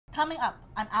Coming up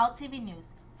on OWL TV News,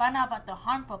 find out about the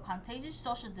harmful contagious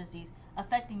social disease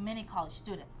affecting many college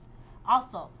students.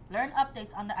 Also, learn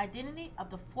updates on the identity of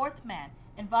the fourth man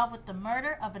involved with the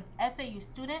murder of an FAU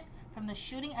student from the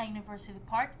shooting at University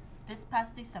Park this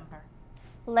past December.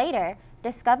 Later,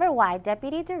 discover why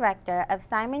Deputy Director of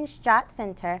Simon Skjodt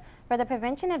Center for the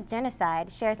Prevention of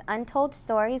Genocide shares untold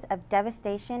stories of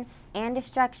devastation and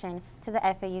destruction to the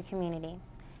FAU community.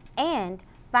 And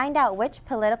find out which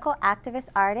political activist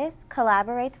artist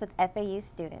collaborates with FAU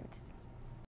students.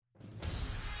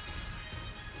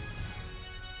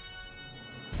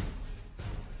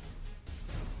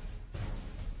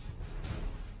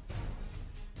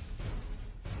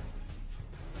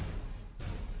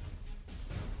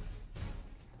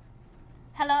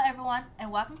 Hello everyone,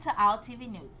 and welcome to OWL TV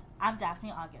News. I'm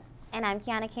Daphne August. And I'm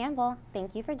Kiana Campbell.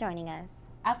 Thank you for joining us.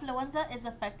 Affluenza is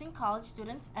affecting college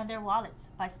students and their wallets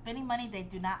by spending money they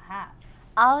do not have,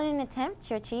 all in an attempt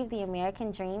to achieve the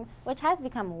American dream, which has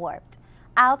become warped.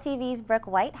 OWL TV's Brooke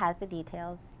White has the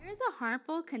details. There is a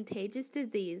harmful, contagious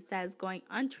disease that is going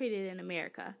untreated in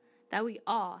America that we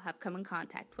all have come in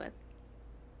contact with.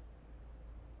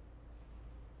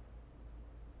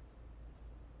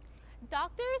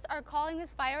 Doctors are calling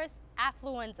this virus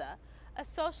affluenza, a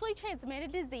socially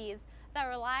transmitted disease that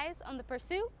relies on the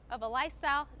pursuit of a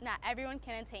lifestyle not everyone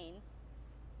can attain.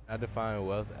 I define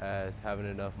wealth as having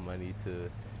enough money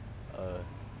to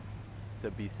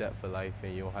be set for life,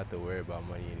 and you don't have to worry about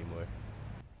money anymore.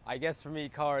 I guess for me,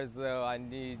 cars though,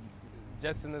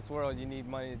 just in this world, you need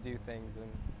money to do things.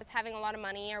 Just having a lot of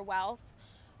money or wealth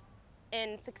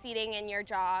and succeeding in your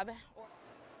job.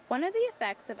 One of the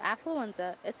effects of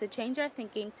affluenza is to change our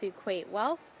thinking to equate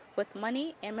wealth with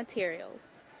money and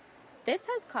materials. This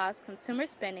has caused consumer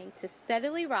spending to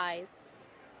steadily rise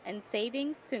and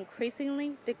savings to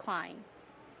increasingly decline.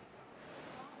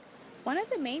 One of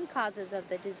the main causes of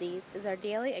the disease is our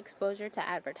daily exposure to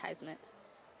advertisements.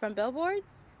 From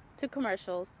billboards to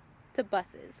commercials to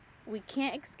buses, we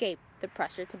can't escape the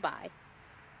pressure to buy.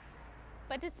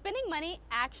 But does spending money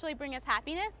actually bring us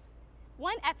happiness?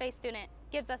 One FA student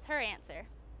gives us her answer.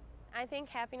 I think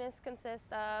happiness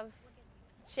consists of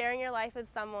sharing your life with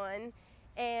someone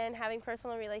and having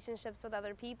personal relationships with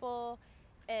other people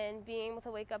and being able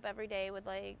to wake up every day with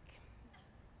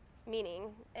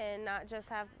meaning and not just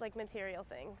have material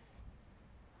things.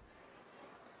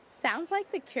 Sounds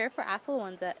like the cure for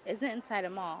affluenza isn't inside a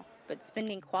mall, but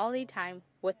spending quality time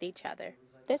with each other.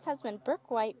 This has been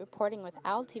Brooke White reporting with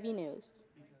OWL TV News.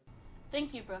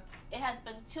 Thank you, Brooke. It has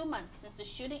been 2 months since the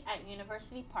shooting at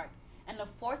University Park, and the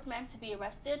fourth man to be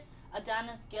arrested,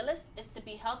 Adonis Gillis, is to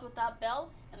be held without bail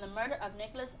in the murder of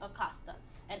Nicholas Acosta,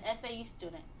 an FAU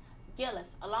student.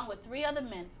 Gillis, along with 3 other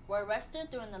men, were arrested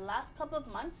during the last couple of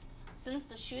months since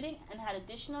the shooting and had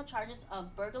additional charges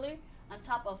of burglary on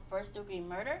top of first-degree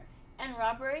murder and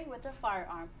robbery with a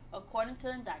firearm, according to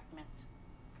the indictment.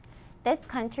 This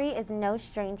country is no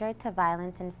stranger to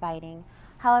violence and fighting.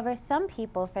 However, some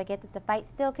people forget that the fight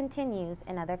still continues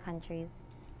in other countries.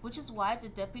 Which is why the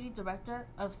Deputy Director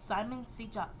of Simon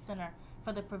Skjodt Center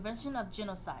for the Prevention of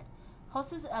Genocide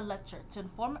hosts a lecture to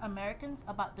inform Americans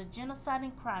about the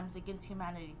genocidal crimes against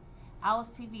humanity. OWL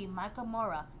TV Micah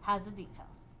Mora has the details.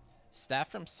 Staff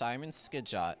from Simon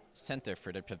Skjodt Center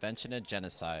for the Prevention of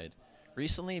Genocide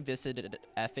recently visited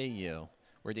FAU,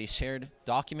 where they shared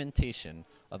documentation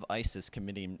of ISIS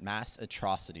committing mass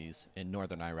atrocities in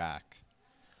northern Iraq.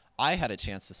 I had a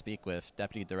chance to speak with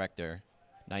Deputy Director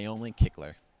Naomi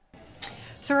Kickler.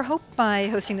 So our hope by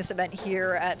hosting this event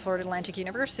here at Florida Atlantic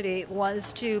University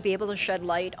was to be able to shed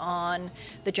light on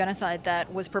the genocide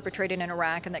that was perpetrated in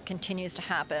Iraq and that continues to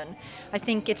happen. I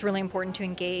think it's really important to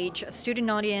engage a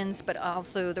student audience, but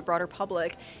also the broader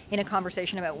public in a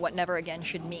conversation about what never again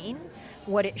should mean,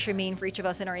 what it should mean for each of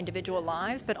us in our individual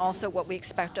lives, but also what we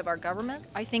expect of our government.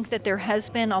 I think that there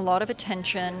has been a lot of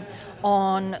attention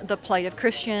on the plight of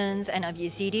Christians and of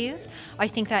Yazidis. I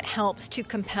think that helps to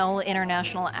compel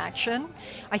international action.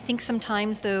 I think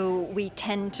sometimes, though, we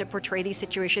tend to portray these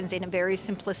situations in very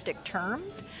simplistic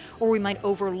terms, or we might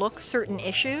overlook certain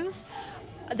issues.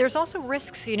 There's also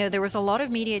risks. There was a lot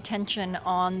of media attention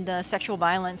on the sexual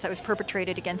violence that was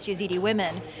perpetrated against Yazidi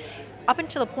women, up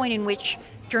until the point in which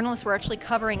journalists were actually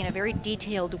covering in a very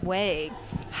detailed way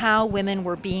how women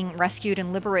were being rescued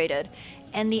and liberated.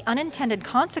 And the unintended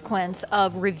consequence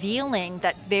of revealing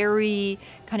that very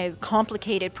kind of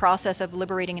complicated process of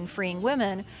liberating and freeing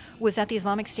women was that the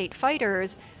Islamic State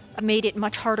fighters made it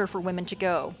much harder for women to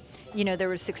go. There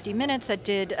was 60 Minutes that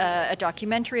did a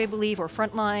documentary, I believe, or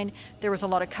Frontline. There was a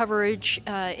lot of coverage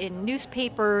in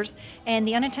newspapers. And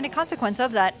the unintended consequence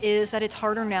of that is that it's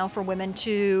harder now for women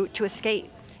to escape.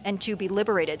 and to be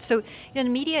liberated. So, the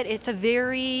media,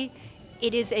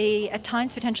 it is at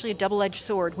times potentially a double-edged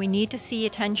sword. We need to see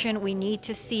attention, we need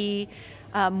to see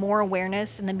more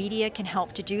awareness, and the media can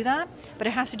help to do that, but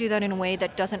it has to do that in a way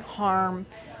that doesn't harm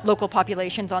local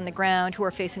populations on the ground who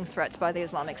are facing threats by the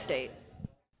Islamic State.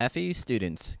 FAU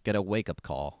students get a wake-up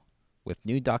call with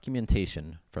new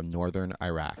documentation from northern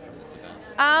Iraq.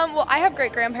 Well, I have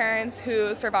great-grandparents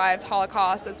who survived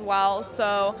Holocaust as well,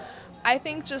 so I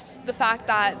think just the fact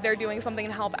that they're doing something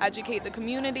to help educate the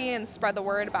community and spread the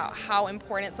word about how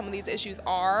important some of these issues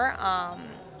are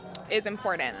is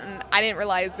important. And I didn't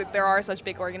realize that there are such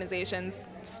big organizations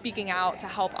speaking out to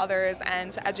help others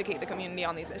and to educate the community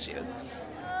on these issues.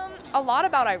 A lot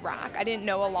about Iraq. I didn't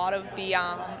know a lot of the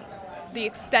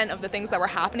extent of the things that were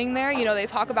happening there. They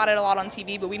talk about it a lot on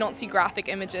TV, but we don't see graphic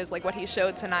images like what he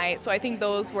showed tonight. So I think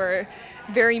those were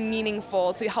very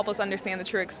meaningful to help us understand the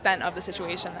true extent of the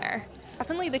situation there.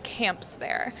 Definitely the camps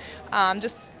there.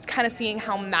 Just kind of seeing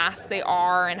how mass they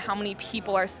are and how many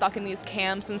people are stuck in these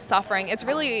camps and suffering.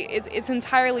 It's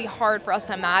entirely hard for us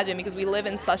to imagine because we live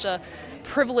in such a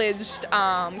privileged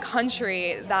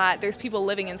country that there's people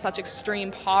living in such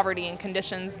extreme poverty and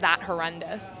conditions that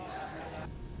horrendous.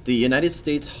 The United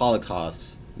States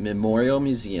Holocaust Memorial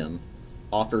Museum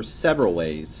offers several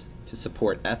ways to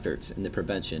support efforts in the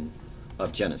prevention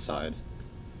of genocide.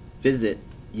 Visit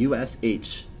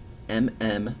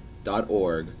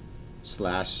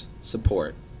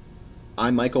ushmm.org/support.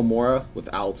 I'm Michael Mora with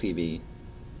OWL TV.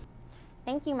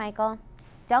 Thank you, Michael.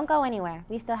 Don't go anywhere.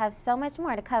 We still have so much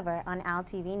more to cover on OWL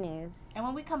TV News. And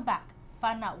when we come back,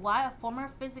 find out why a former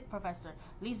physics professor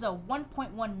leaves a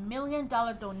 $1.1 million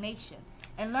donation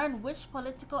and learn which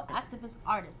political activist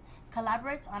artist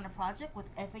collaborates on a project with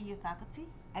FAU faculty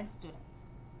and students.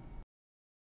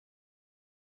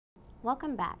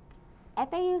 Welcome back.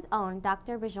 FAU's own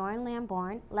Dr. Bjorn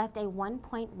Lamborn left a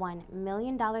 $1.1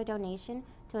 million donation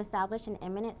to establish an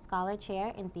eminent scholar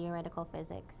chair in theoretical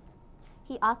physics.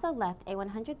 He also left a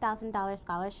 $100,000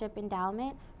 scholarship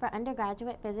endowment for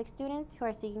undergraduate physics students who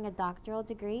are seeking a doctoral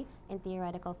degree in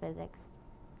theoretical physics.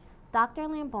 Dr.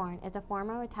 Lamborn is a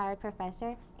former retired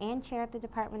professor and chair of the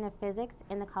Department of Physics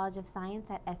in the College of Science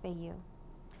at FAU.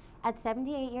 At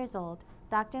 78 years old,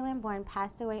 Dr. Lamborn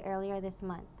passed away earlier this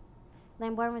month.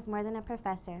 Lamborn was more than a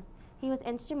professor. He was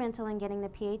instrumental in getting the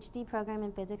PhD program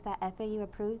in physics at FAU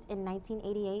approved in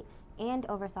 1988 and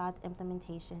oversaw its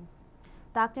implementation.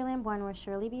 Dr. Lamborn will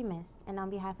surely be missed, and on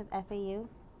behalf of FAU,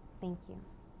 thank you.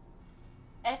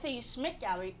 FAU Schmidt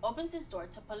Gallery opens its door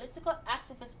to political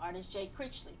activist artist Jay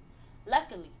Critchely.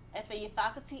 Luckily, FAU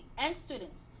faculty and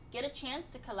students get a chance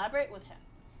to collaborate with him.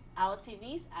 OWL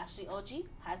TV's Ashley Oji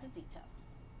has the details.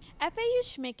 FAU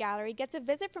Schmidt Gallery gets a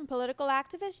visit from political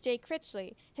activist Jay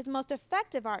Critchely. His most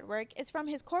effective artwork is from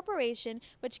his corporation,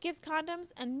 which gives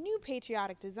condoms a new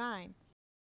patriotic design.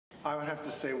 I would have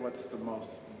to say what's the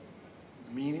most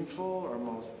meaningful or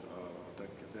most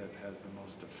that has the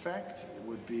most effect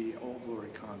would be Old Glory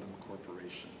Condom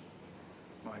Corporation,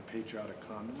 my patriotic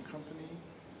condom company,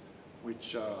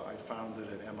 which I founded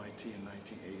at MIT in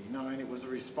 1989. It was a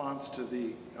response to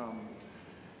the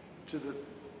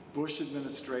Bush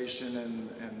administration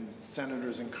and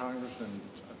senators and congressmen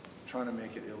trying to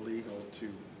make it illegal to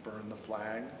burn the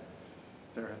flag.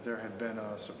 There had been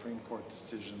a Supreme Court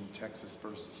decision, Texas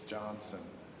versus Johnson,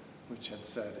 which had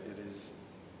said it is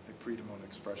a freedom of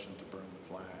expression to burn the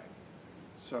flag.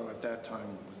 So at that time,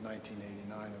 it was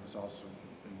 1989, it was also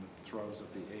in the throes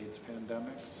of the AIDS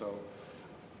pandemic, so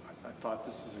I thought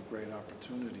this is a great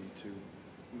opportunity to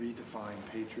redefine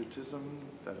patriotism,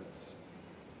 that it's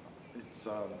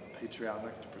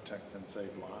patriotic to protect and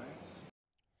save lives.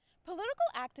 Political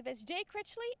activist Jay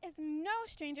Critchely is no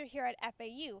stranger here at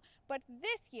FAU, but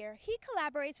this year he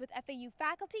collaborates with FAU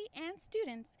faculty and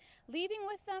students, leaving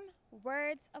with them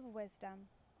words of wisdom.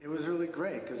 It was really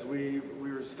great because we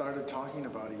started talking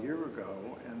about a year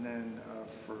ago, and then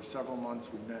for several months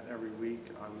we met every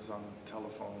week. I was on the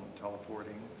telephone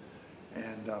teleporting,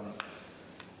 and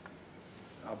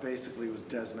basically it was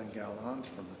Desmond Gallant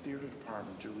from the theater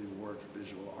department, Julie Ward for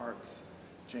visual arts,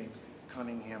 James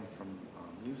Cunningham from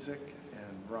music,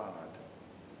 and Rod.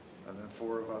 And then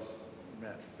four of us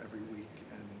met every week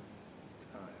and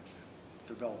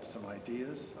developed some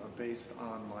ideas based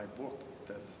on my book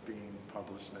that's being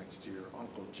published next year,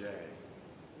 Uncle Jay.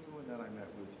 And then I met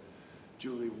with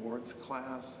Julie Ward's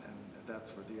class, and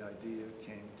that's where the idea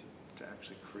came to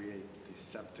actually create the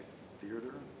septic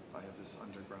theater. I have this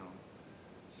underground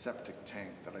septic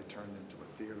tank that I turned into a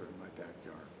theater in my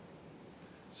backyard.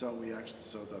 So the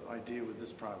idea with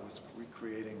this project was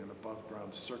recreating an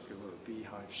above-ground circular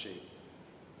beehive-shaped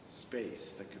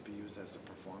space that could be used as a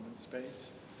performance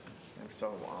space. And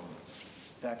so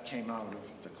that came out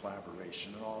of the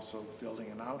collaboration, and also building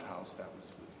an outhouse that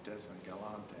was with Desmond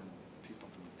Gallant and people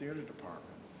from the theater department.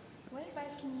 What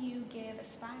advice can you give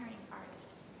aspiring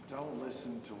artists? Don't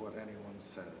listen to what anyone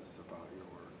says about your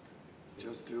work.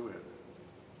 Just do it.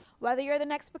 Whether you're the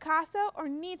next Picasso or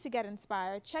need to get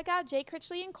inspired, check out Jay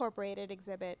Critchely Incorporated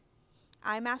exhibit.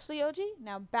 I'm Ashley Oji,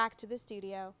 now back to the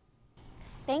studio.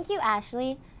 Thank you,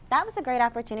 Ashley. That was a great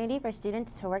opportunity for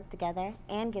students to work together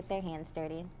and get their hands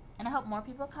dirty. And I hope more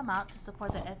people come out to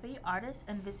support the FAU artists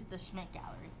and visit the Schmidt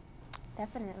Gallery.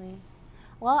 Definitely.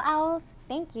 Well, Owls,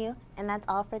 thank you, and that's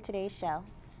all for today's show.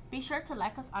 Be sure to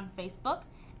like us on Facebook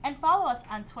and follow us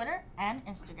on Twitter and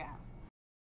Instagram.